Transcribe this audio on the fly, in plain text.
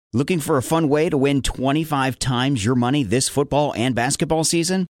Looking for a fun way to win 25 times your money this football and basketball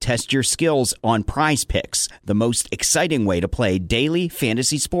season? Test your skills on Prize Picks, the most exciting way to play daily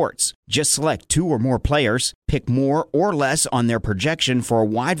fantasy sports. Just select 2 or more players, pick more or less on their projection for a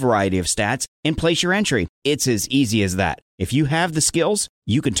wide variety of stats, and place your entry. It's as easy as that. If you have the skills,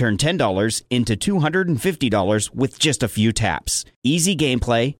 you can turn $10 into $250 with just a few taps. Easy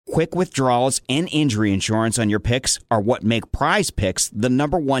gameplay, quick withdrawals, and injury insurance on your picks are what make Prize Picks the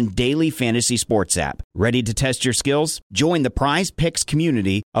 #1 daily fantasy sports app. Ready to test your skills? Join the Prize Picks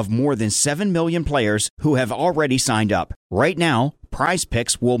community of more than 7 million players who have already signed up. Right now, Prize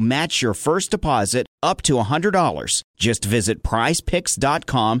Picks will match your first deposit up to $100. Just visit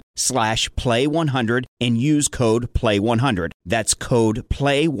prizepicks.com/play100 and use code PLAY100. That's code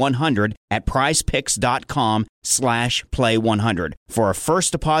PLAY100 at prizepicks.com/play100 for a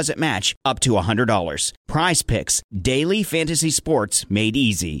first deposit match up to $100. Prize Picks, daily fantasy sports made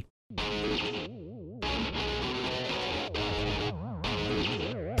easy.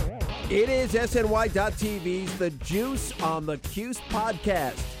 It is SNY.TV's The Juice on the Cuse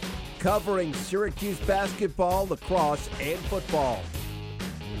podcast, covering Syracuse basketball, lacrosse, and football.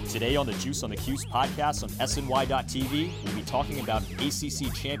 Today on the Juice on the Cuse podcast on SNY.TV, we'll be talking about an ACC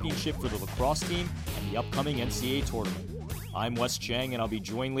Championship for the lacrosse team and the upcoming NCAA Tournament. I'm Wes Cheng, and I'll be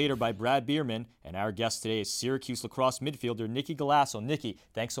joined later by Brad Bierman, and our guest today is Syracuse lacrosse midfielder Nicky Galasso. Nicky,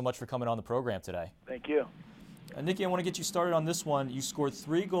 thanks so much for coming on the program today. Thank you. Nicky, I want to get you started on this one. You scored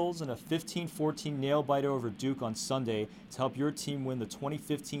 3 goals and a 15-14 nail-biter over Duke on Sunday to help your team win the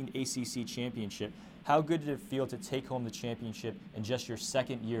 2015 ACC Championship. How good did it feel to take home the championship in just your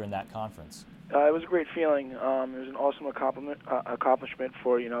second year in that conference? It was a great feeling. It was an awesome accomplishment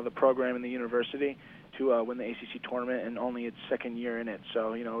for the program and the university to win the ACC tournament and only its second year in it.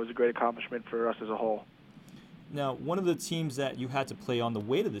 So it was a great accomplishment for us as a whole. Now, one of the teams that you had to play on the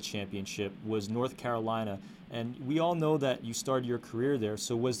way to the championship was North Carolina, and we all know that you started your career there.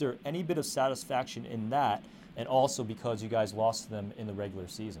 So was there any bit of satisfaction in that, and also because you guys lost to them in the regular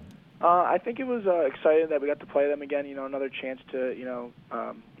season? I think it was exciting that we got to play them again. Another chance to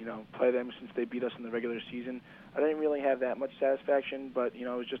play them since they beat us in the regular season. I didn't really have that much satisfaction, but it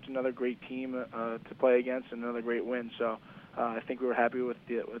was just another great team to play against and another great win. So I think we were happy with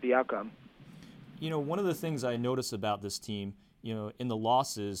the outcome. One of the things I notice about this team, in the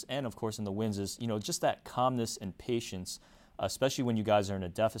losses and, of course, in the wins is, just that calmness and patience, especially when you guys are in a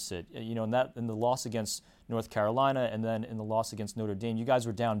deficit. In the loss against North Carolina and then in the loss against Notre Dame, you guys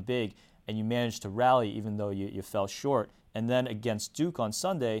were down big and you managed to rally even though you fell short. And then against Duke on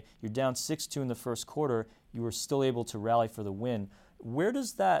Sunday, you're down 6-2 in the first quarter. You were still able to rally for the win. Where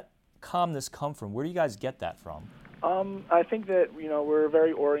does that calmness come from? Where do you guys get that from? I think that we're a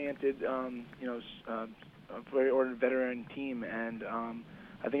very oriented, a very oriented veteran team, and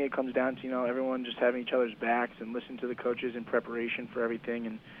I think it comes down to everyone just having each other's backs and listening to the coaches in preparation for everything,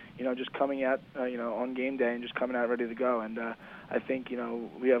 and just coming out on game day and just coming out ready to go. And I think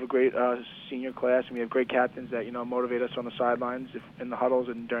we have a great senior class, and we have great captains that motivate us on the sidelines in the huddles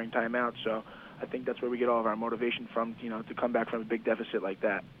and during timeouts. So I think that's where we get all of our motivation from, to come back from a big deficit like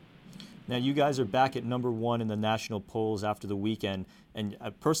that. Now, you guys are back at #1 in the national polls after the weekend, and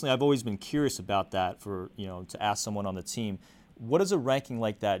personally, I've always been curious about that to ask someone on the team. What does a ranking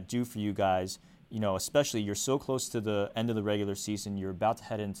like that do for you guys? Especially you're so close to the end of the regular season, you're about to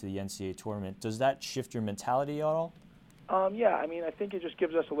head into the NCAA tournament. Does that shift your mentality at all? Yeah, I think it just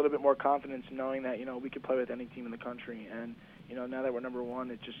gives us a little bit more confidence in knowing that we could play with any team in the country, and now that we're #1,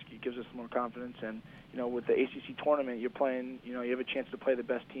 it gives us more confidence. And with the ACC tournament, you're playing. You have a chance to play the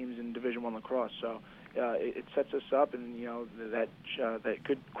best teams in Division I lacrosse. So it sets us up, and that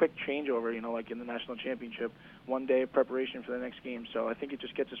good quick changeover. Like in the national championship, 1 day of preparation for the next game. So I think it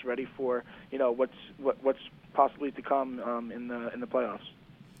just gets us ready for what's possibly to come in the playoffs.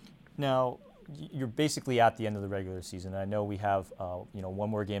 Now, you're basically at the end of the regular season. I know we have one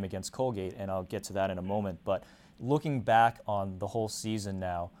more game against Colgate, and I'll get to that in a moment. But looking back on the whole season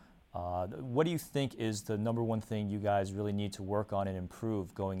now, what do you think is the #1 thing you guys really need to work on and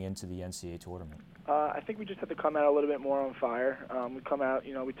improve going into the NCAA tournament? I think we just have to come out a little bit more on fire. We come out,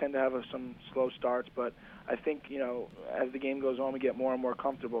 we tend to have some slow starts, but I think, as the game goes on, we get more and more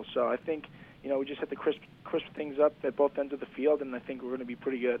comfortable. So I think, we just have to crisp things up at both ends of the field, and I think we're going to be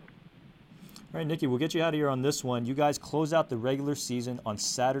pretty good. All right, Nicky, we'll get you out of here on this one. You guys close out the regular season on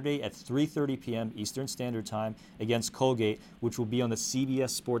Saturday at 3:30 p.m. Eastern Standard Time against Colgate, which will be on the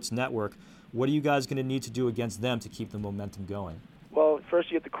CBS Sports Network. What are you guys going to need to do against them to keep the momentum going? Well,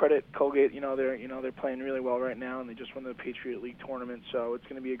 first you have to credit Colgate. They're playing really well right now, and they just won the Patriot League tournament, so it's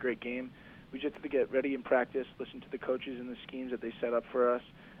going to be a great game. We just have to get ready and practice, listen to the coaches and the schemes that they set up for us,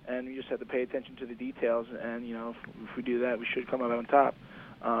 and we just have to pay attention to the details. And if we do that, we should come out on top.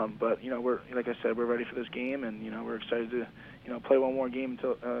 But we're, like I said, we're ready for this game, and we're excited to play one more game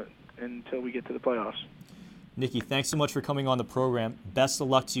until we get to the playoffs. Nicky, thanks so much for coming on the program. Best of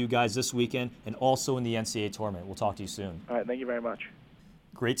luck to you guys this weekend and also in the NCAA Tournament. We'll talk to you soon. All right, thank you very much.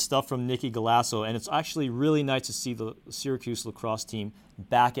 Great stuff from Nicky Galasso, and it's actually really nice to see the Syracuse lacrosse team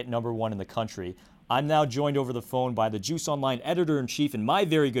back at number 1 in the country. I'm now joined over the phone by the Juice Online editor-in-chief and my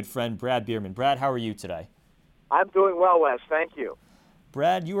very good friend, Brad Bierman. Brad, how are you today? I'm doing well, Wes. Thank you.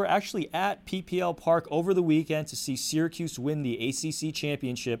 Brad, you were actually at PPL Park over the weekend to see Syracuse win the ACC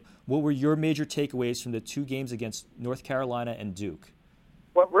Championship. What were your major takeaways from the 2 games against North Carolina and Duke?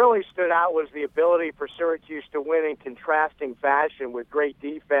 What really stood out was the ability for Syracuse to win in contrasting fashion with great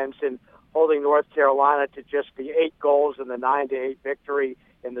defense and holding North Carolina to just the 8 goals in the 9-8 victory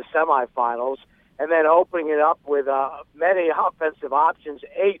in the semifinals, and then opening it up with many offensive options,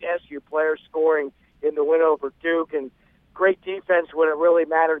 8 SU players scoring in the win over Duke, and great defense when it really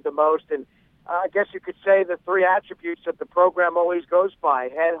mattered the most. And I guess you could say the 3 attributes that the program always goes by,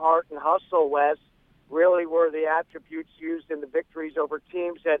 head, heart, and hustle, Wes, really were the attributes used in the victories over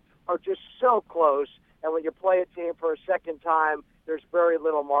teams that are just so close. And when you play a team for a second time, there's very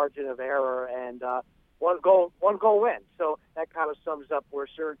little margin of error, and one goal win. So that kind of sums up where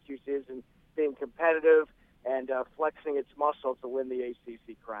Syracuse is in being competitive and flexing its muscle to win the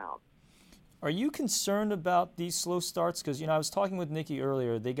ACC crown. Are you concerned about these slow starts? Because, I was talking with Nicky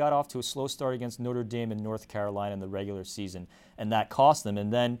earlier. They got off to a slow start against Notre Dame and North Carolina in the regular season, and that cost them.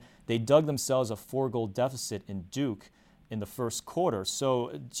 And then they dug themselves a 4-goal deficit in Duke in the first quarter.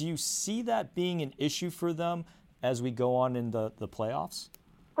 So do you see that being an issue for them as we go on in the playoffs?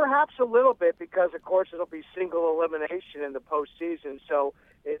 Perhaps a little bit, because, of course, it'll be single elimination in the postseason. So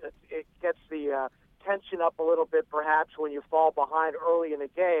it gets the tension up a little bit, perhaps, when you fall behind early in a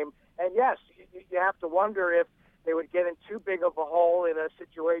game. And yes, you have to wonder if they would get in too big of a hole in a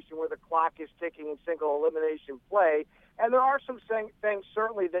situation where the clock is ticking in single elimination play. And there are some things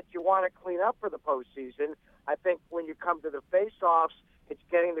certainly that you want to clean up for the postseason. I think when you come to the face-offs, it's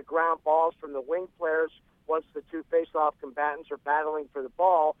getting the ground balls from the wing players once the 2 face-off combatants are battling for the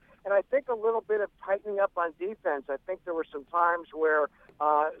ball. And I think a little bit of tightening up on defense. I think there were some times where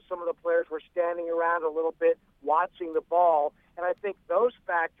some of the players were standing around a little bit watching the ball. And I think those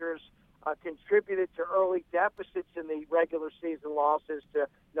factors contributed to early deficits in the regular season losses to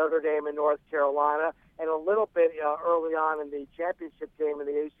Notre Dame and North Carolina, and a little bit early on in the championship game in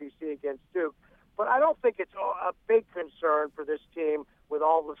the ACC against Duke. But I don't think it's a big concern for this team with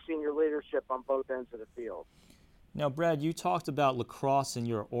all the senior leadership on both ends of the field. Now, Brad, you talked about lacrosse in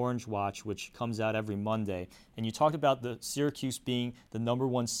your Orange Watch, which comes out every Monday, and you talked about the Syracuse being the number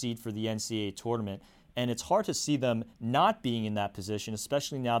 1 seed for the NCAA Tournament. And it's hard to see them not being in that position,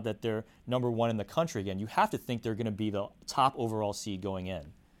 especially now that they're number 1 in the country again. You have to think they're going to be the top overall seed going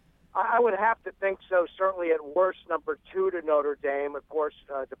in. I would have to think so, certainly at worst number 2 to Notre Dame, of course,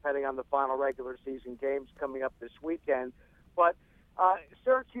 depending on the final regular season games coming up this weekend. But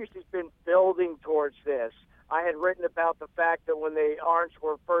Syracuse has been building towards this. I had written about the fact that when the Orange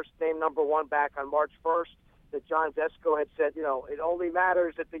were first named number 1 back on March 1st, that John Zesko had said, it only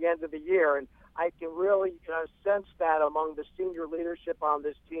matters at the end of the year. And I can really sense that among the senior leadership on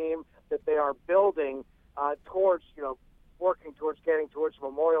this team, that they are building towards, working towards getting towards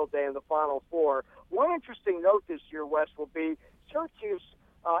Memorial Day in the Final Four. One interesting note this year, Wes, will be Syracuse,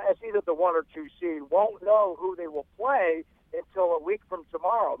 as either the 1 or 2 seed, won't know who they will play until a week from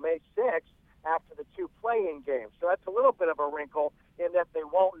tomorrow, May 6th, after the 2 play-in games. So that's a little bit of a wrinkle in that they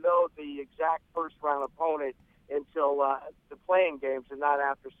won't know the exact first-round opponent until the playing games and not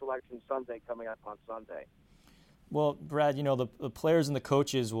after Selection Sunday coming up on Sunday. Well, Brad, the players and the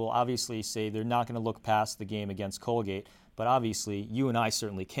coaches will obviously say they're not going to look past the game against Colgate, but obviously you and I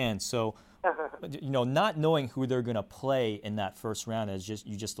certainly can. So, not knowing who they're going to play in that first round, as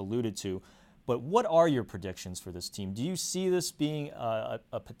you just alluded to, but what are your predictions for this team? Do you see this being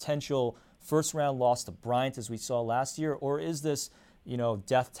a potential first-round loss to Bryant as we saw last year, or is this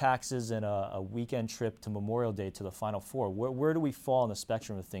death taxes and a weekend trip to Memorial Day to the Final Four? Where do we fall on the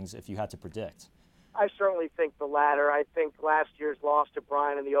spectrum of things if you had to predict? I certainly think the latter. I think last year's loss to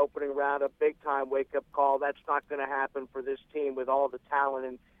Bryant in the opening round, a big-time wake-up call. That's not going to happen for this team with all the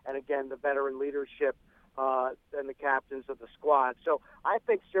talent and again, the veteran leadership and the captains of the squad. So I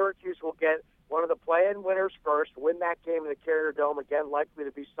think Syracuse will get one of the play-in winners first, win that game in the Carrier Dome, again, likely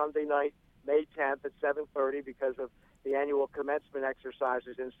to be Sunday night, May 10th at 7:30 because of the annual commencement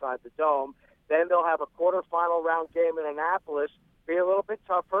exercises inside the Dome. Then they'll have a quarterfinal round game in Annapolis, be a little bit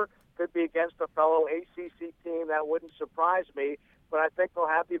tougher, could be against a fellow ACC team, that wouldn't surprise me. but I think they'll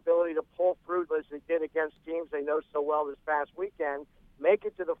have the ability to pull through as they did against teams they know so well this past weekend, make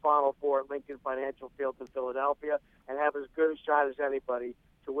it to the Final Four at Lincoln Financial Field in Philadelphia, and have as good a shot as anybody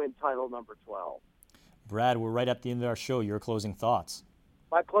to win title number 12. Brad, we're right at the end of our show. Your closing thoughts.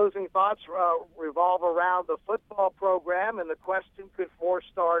 My closing thoughts revolve around the football program, and the question, could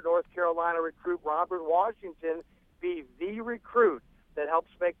four-star North Carolina recruit Robert Washington be the recruit that helps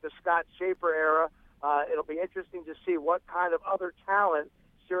make the Scott Schaefer era? It'll be interesting to see what kind of other talent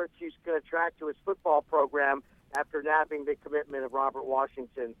Syracuse can attract to its football program after nabbing the commitment of Robert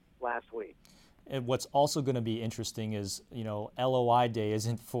Washington last week. And what's also going to be interesting is, LOI Day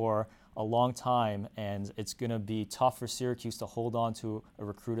isn't for a long time, and it's going to be tough for Syracuse to hold on to a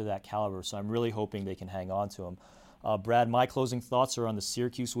recruit of that caliber. So I'm really hoping they can hang on to him. Brad, my closing thoughts are on the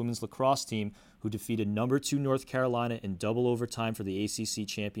Syracuse women's lacrosse team, who defeated number 2 North Carolina in double overtime for the ACC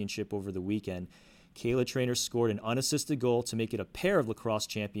Championship over the weekend. Kayla Traynor scored an unassisted goal to make it a pair of lacrosse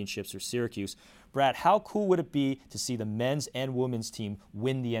championships for Syracuse. Brad, how cool would it be to see the men's and women's team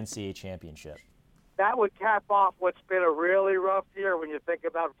win the NCAA Championship? That would cap off what's been a really rough year when you think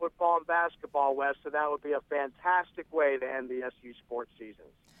about football and basketball, Wes, so that would be a fantastic way to end the SU sports season.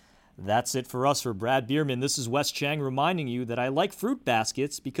 That's it for us. For Brad Bierman, this is Wes Cheng reminding you that I like fruit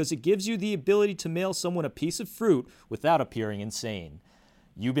baskets because it gives you the ability to mail someone a piece of fruit without appearing insane.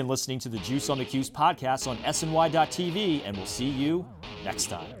 You've been listening to the Juice on the Cuse podcast on SNY.TV, and we'll see you next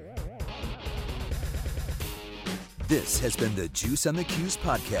time. This has been the Juice on the Cuse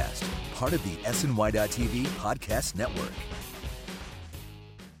podcast, part of the SNY.TV podcast network.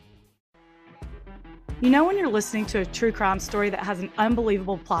 You know when you're listening to a true crime story that has an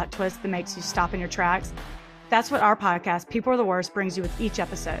unbelievable plot twist that makes you stop in your tracks? That's what our podcast, People Are the Worst, brings you with each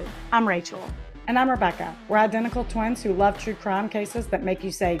episode. I'm Rachel. And I'm Rebecca. We're identical twins who love true crime cases that make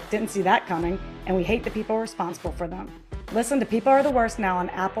you say, didn't see that coming, and we hate the people responsible for them. Listen to People Are the Worst now on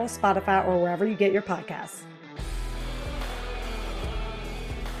Apple, Spotify, or wherever you get your podcasts.